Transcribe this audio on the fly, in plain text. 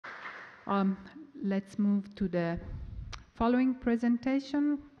Um, let's move to the following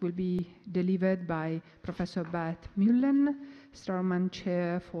presentation. Will be delivered by Professor Bert Müller, Straumann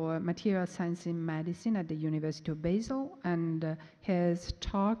Chair for Material Science in Medicine at the University of Basel, and his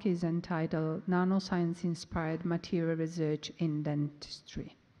talk is entitled Nanoscience-Inspired Material Research in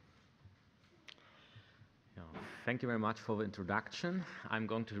Dentistry. Thank you very much for the introduction. I'm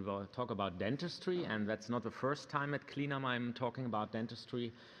going to talk about dentistry, and that's not the first time at CLINAM I'm talking about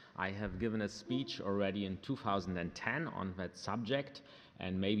dentistry. I have given a speech already in 2010 on that subject,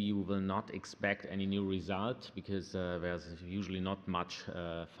 and maybe you will not expect any new result because there's usually not much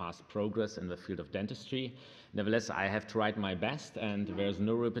fast progress in the field of dentistry. Nevertheless, I have tried my best, and there's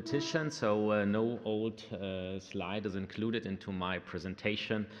no repetition, so no old slide is included into my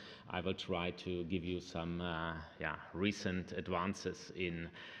presentation. I will try to give you some recent advances in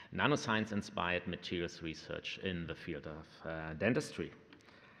nanoscience-inspired materials research in the field of dentistry.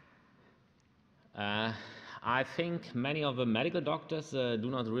 I think many of the medical doctors do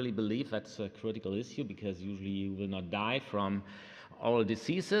not really believe that's a critical issue because usually you will not die from oral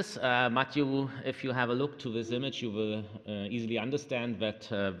diseases, but if you have a look to this image, you will easily understand that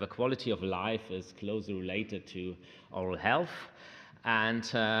the quality of life is closely related to oral health.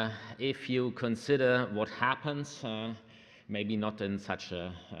 And if you consider what happens, maybe not in such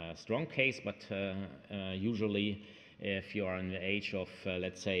a strong case, but usually if you are in the age of,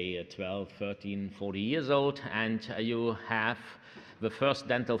 let's say, 12, 13, 40 years old, and you have the first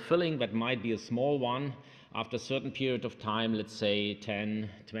dental filling that might be a small one, after a certain period of time, let's say 10,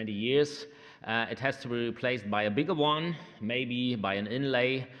 20 years, it has to be replaced by a bigger one, maybe by an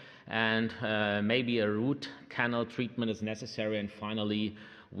inlay, and maybe a root canal treatment is necessary, and finally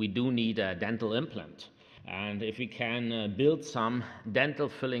we do need a dental implant. And if we can build some dental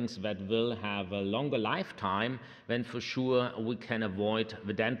fillings that will have a longer lifetime, then for sure we can avoid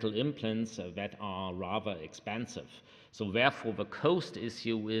the dental implants that are rather expensive. So therefore the cost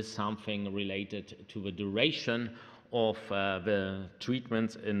issue is something related to the duration of the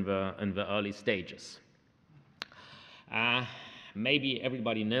treatments in the early stages. Maybe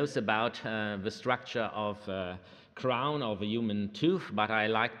everybody knows about the structure of crown of a human tooth, but I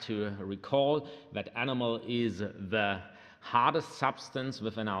like to recall that animal is the hardest substance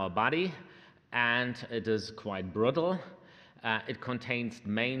within our body, and it is quite brittle. It contains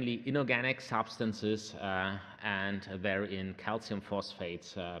mainly inorganic substances, and therein calcium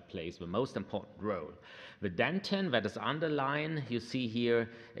phosphates plays the most important role. The dentin that is underlined, you see here,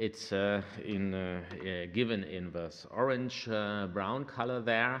 it's given in this orange brown color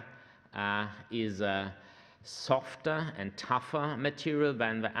there, is a softer and tougher material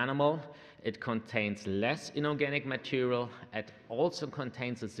than the animal. It contains less inorganic material. It also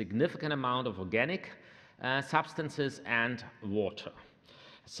contains a significant amount of organic substances and water.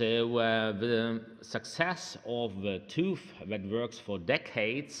 So the success of the tooth that works for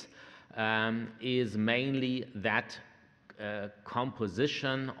decades is mainly that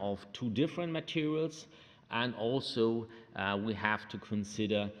composition of two different materials, and also we have to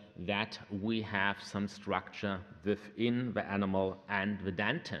consider that we have some structure within the animal and the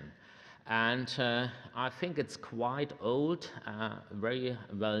dentin. And I think it's quite old, very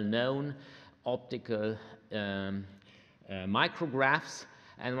well known optical micrographs,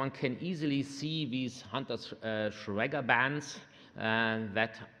 and one can easily see these Hunter-Schreger bands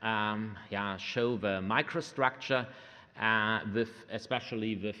that show the microstructure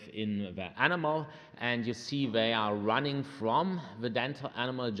especially within the animal, and you see they are running from the dental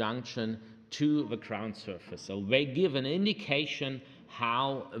animal junction to the crown surface. So they give an indication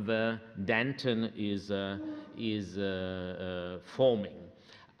how the dentin is forming.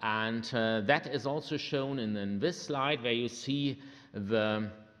 And that is also shown in this slide, where you see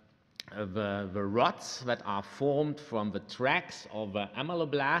the rods that are formed from the tracks of the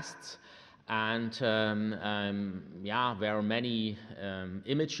amyloblasts. And there are many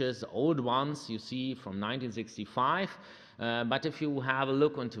images, old ones you see from 1965. But if you have a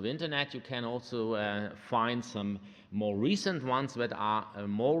look onto the internet, you can also find some more recent ones that are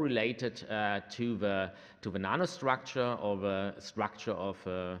more related to the nanostructure or the structure of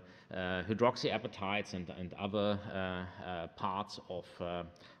hydroxyapatites and other parts of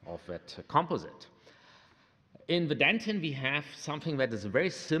that composite. In the dentin, we have something that is very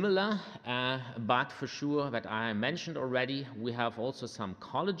similar, but for sure that I mentioned already, we have also some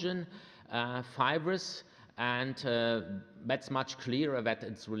collagen fibers, and that's much clearer that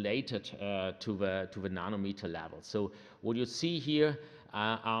it's related to the nanometer level. So what you see here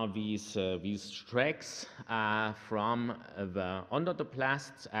are these tracks from the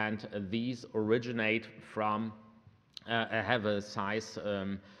odontoplasts, and these originate from have a size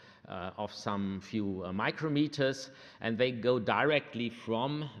of some few micrometers, and they go directly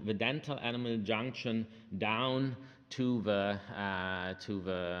from the dental enamel junction down to the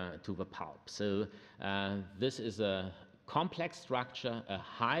pulp. So this is a complex structure, a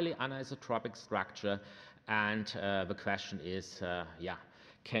highly anisotropic structure, and the question is,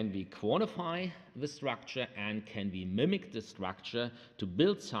 can we quantify the structure and can we mimic the structure to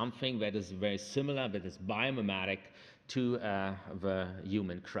build something that is very similar, that is biomimetic to the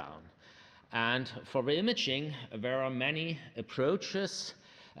human crown? And for the imaging, there are many approaches.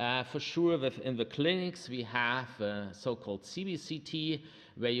 For sure, in the clinics, we have so-called CBCT,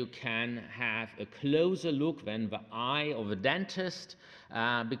 where you can have a closer look than the eye of a dentist,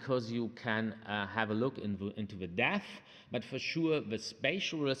 because you can have a look into the depth. But for sure, the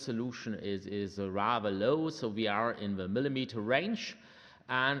spatial resolution is rather low, so we are in the millimeter range.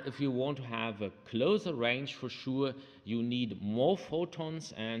 And if you want to have a closer range, for sure, you need more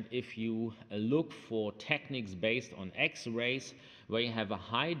photons. And if you look for techniques based on X-rays, where you have a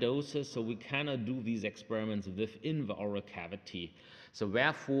high doses, so we cannot do these experiments within the oral cavity. So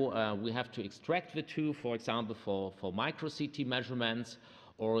therefore, we have to extract the two, for example, for micro-CT measurements,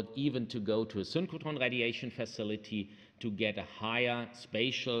 or even to go to a synchrotron radiation facility to get a higher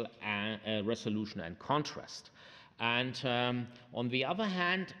spatial resolution and contrast. And on the other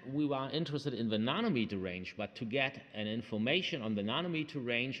hand, we are interested in the nanometer range, but to get an information on the nanometer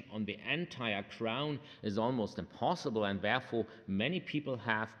range on the entire crown is almost impossible, and therefore many people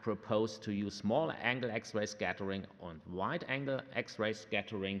have proposed to use small angle X-ray scattering and wide angle X-ray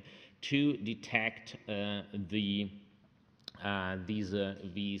scattering to detect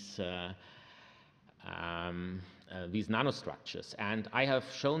these nanostructures. And I have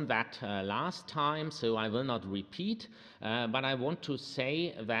shown that last time, so I will not repeat, but I want to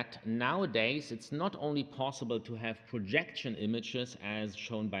say that nowadays it's not only possible to have projection images as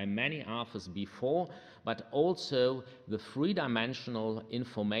shown by many authors before, but also the three-dimensional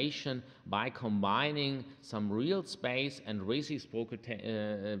information by combining some real space and reciprocal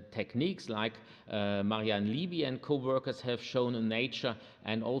techniques like Marianne Libby and co-workers have shown in Nature,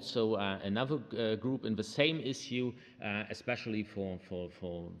 and also another group in the same issue, especially for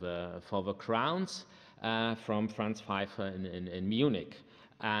the crowns, from Franz Pfeiffer in Munich.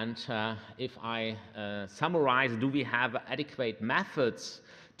 And if I summarize, do we have adequate methods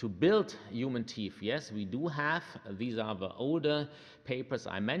to build human teeth? Yes, we do have. These are the older papers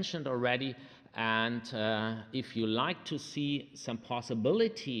I mentioned already. And if you like to see some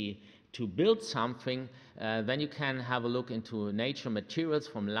possibility to build something, then you can have a look into Nature Materials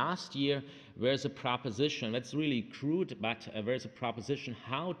from last year. There's a proposition, that's really crude, but there's a proposition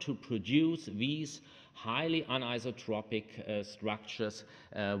how to produce these highly anisotropic structures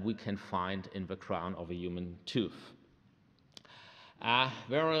we can find in the crown of a human tooth.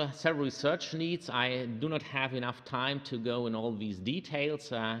 There are several research needs. I do not have enough time to go in all these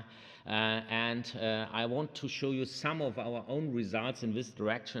details, and I want to show you some of our own results in this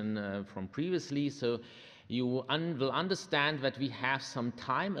direction from previously. So you will understand that we have some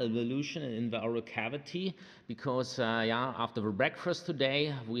time evolution in the oral cavity, because after the breakfast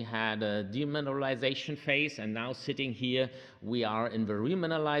today we had a demineralization phase, and now sitting here we are in the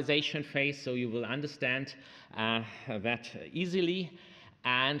remineralization phase, so you will understand that easily.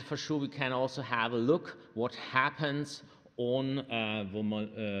 And for sure we can also have a look what happens on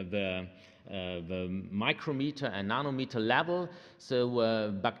the micrometer and nanometer level.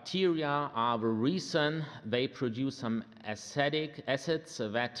 So bacteria are the reason they produce some acetic acids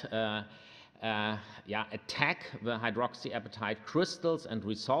that attack the hydroxyapatite crystals and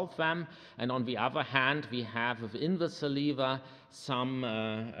resolve them. And on the other hand, we have within the saliva some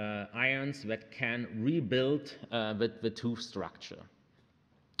ions that can rebuild the tooth structure.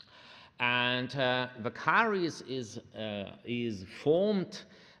 And the caries is formed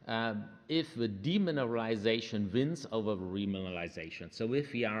if the demineralization wins over the remineralization. So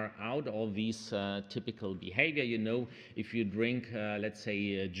if we are out of these typical behavior, you know, if you drink, let's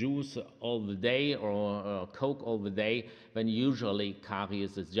say, juice all the day or Coke all the day, then usually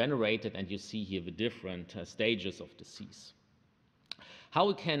caries is generated, and you see here the different stages of disease. How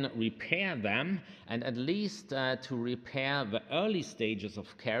we can repair them, and at least to repair the early stages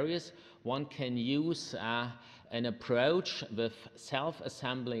of caries, one can use an approach with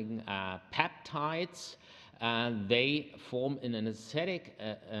self-assembling peptides. They form in an acidic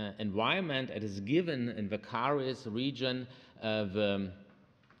environment. It is given in the caries region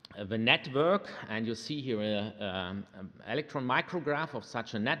the network, and you see here an electron micrograph of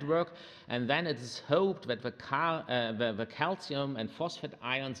such a network, and then it is hoped that the calcium and phosphate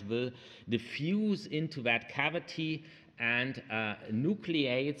ions will diffuse into that cavity and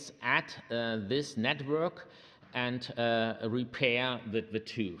nucleates at this network and repair the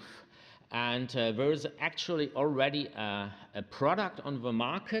tooth. And there is actually already a product on the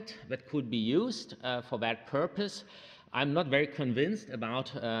market that could be used for that purpose. I'm not very convinced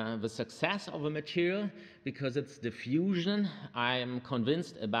about the success of the material because it's diffusion. I'm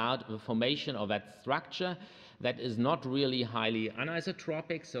convinced about the formation of that structure that is not really highly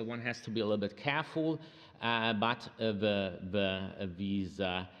anisotropic, so one has to be a little bit careful. But these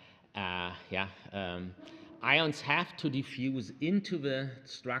ions have to diffuse into the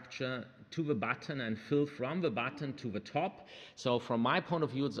structure, to the button, and fill from the button to the top. So from my point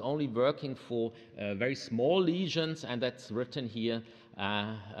of view, it's only working for very small lesions, and that's written here,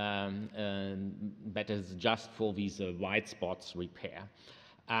 that is just for these white spots repair.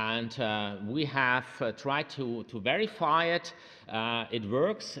 And we have tried to verify it. It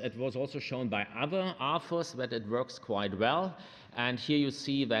works. It was also shown by other authors that it works quite well. And here you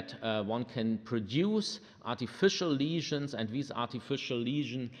see that one can produce artificial lesions, and these artificial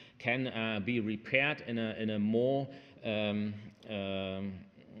lesions can be repaired in a more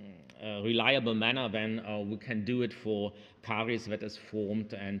reliable manner than we can do it for caries that is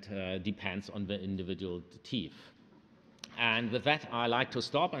formed and depends on the individual teeth. And with that, I like to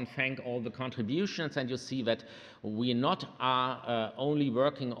stop and thank all the contributions. And you see that we not are only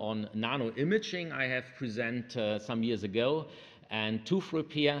working on nano imaging, I have presented some years ago, and tooth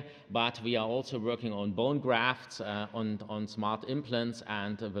repair, but we are also working on bone grafts, on smart implants,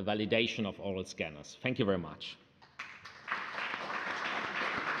 and the validation of oral scanners. Thank you very much.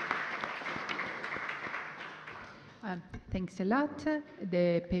 Thanks a lot.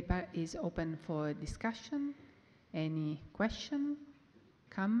 The paper is open for discussion. Any question,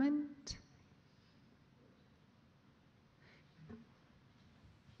 comment?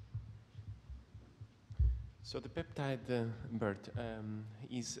 So the peptide, Bert,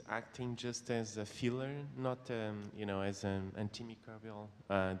 is acting just as a filler, not as an antimicrobial.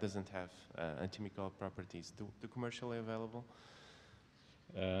 Doesn't have antimicrobial properties. Do commercially available?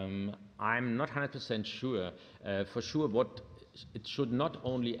 I'm not 100% sure. For sure, it should not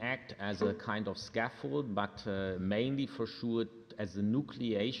only act as a kind of scaffold, but mainly for sure as the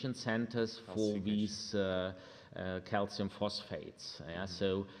nucleation centers for these calcium phosphates. Yeah?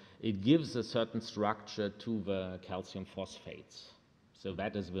 So it gives a certain structure to the calcium phosphates. So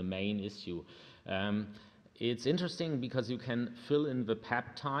that is the main issue. It's interesting because you can fill in the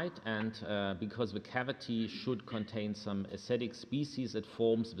peptide, and because the cavity should contain some acidic species, it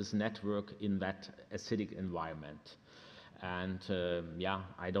forms this network in that acidic environment. And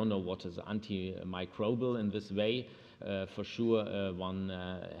I don't know what is antimicrobial in this way. For sure, one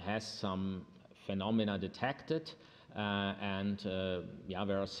has some phenomena detected, and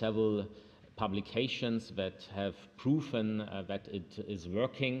there are several publications that have proven that it is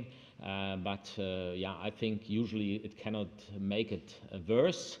working. But I think usually it cannot make it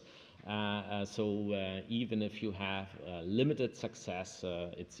worse. So even if you have limited success,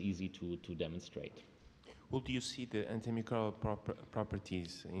 it's easy to demonstrate. Well, do you see the antimicrobial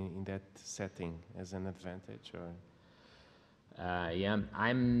properties in that setting as an advantage, or?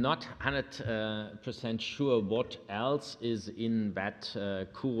 I'm not 100% sure what else is in that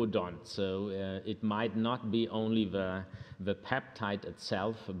curodont. So it might not be only the peptide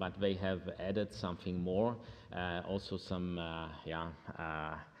itself, but they have added something more. Also some,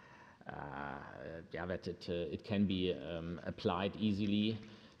 that it can be applied easily.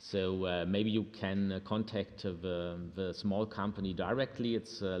 So maybe you can contact the small company directly.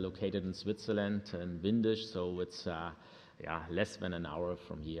 It's located in Switzerland, in Windisch, so it's less than an hour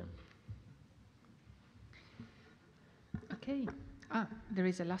from here. Okay. There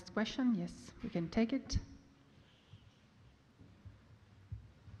is a last question. Yes, we can take it.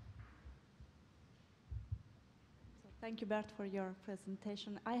 Thank you, Bert, for your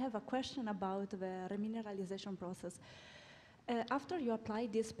presentation. I have a question about the remineralization process. After you apply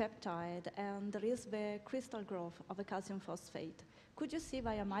this peptide and there is the crystal growth of a calcium phosphate, could you see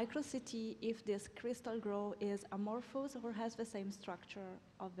via micro-CT if this crystal growth is amorphous or has the same structure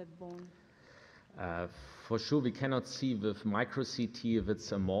of the bone? For sure, we cannot see with micro-CT if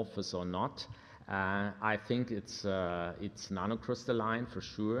it's amorphous or not. I think it's nanocrystalline for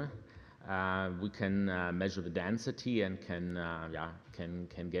sure. We can measure the density and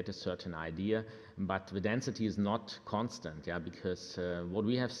can get a certain idea, but the density is not constant, because what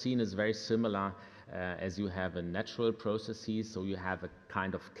we have seen is very similar as you have a natural processes, so you have a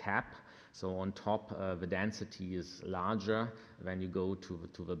kind of cap. So on top, the density is larger when you go to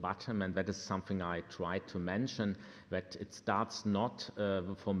the bottom, and that is something I tried to mention, that it starts not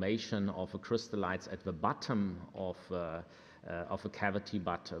the formation of the crystallites at the bottom of a cavity,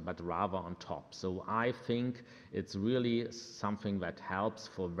 but rather on top. So I think it's really something that helps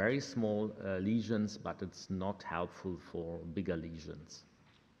for very small lesions, but it's not helpful for bigger lesions.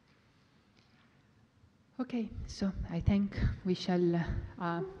 Okay, so I think we shall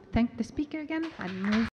thank the speaker again and move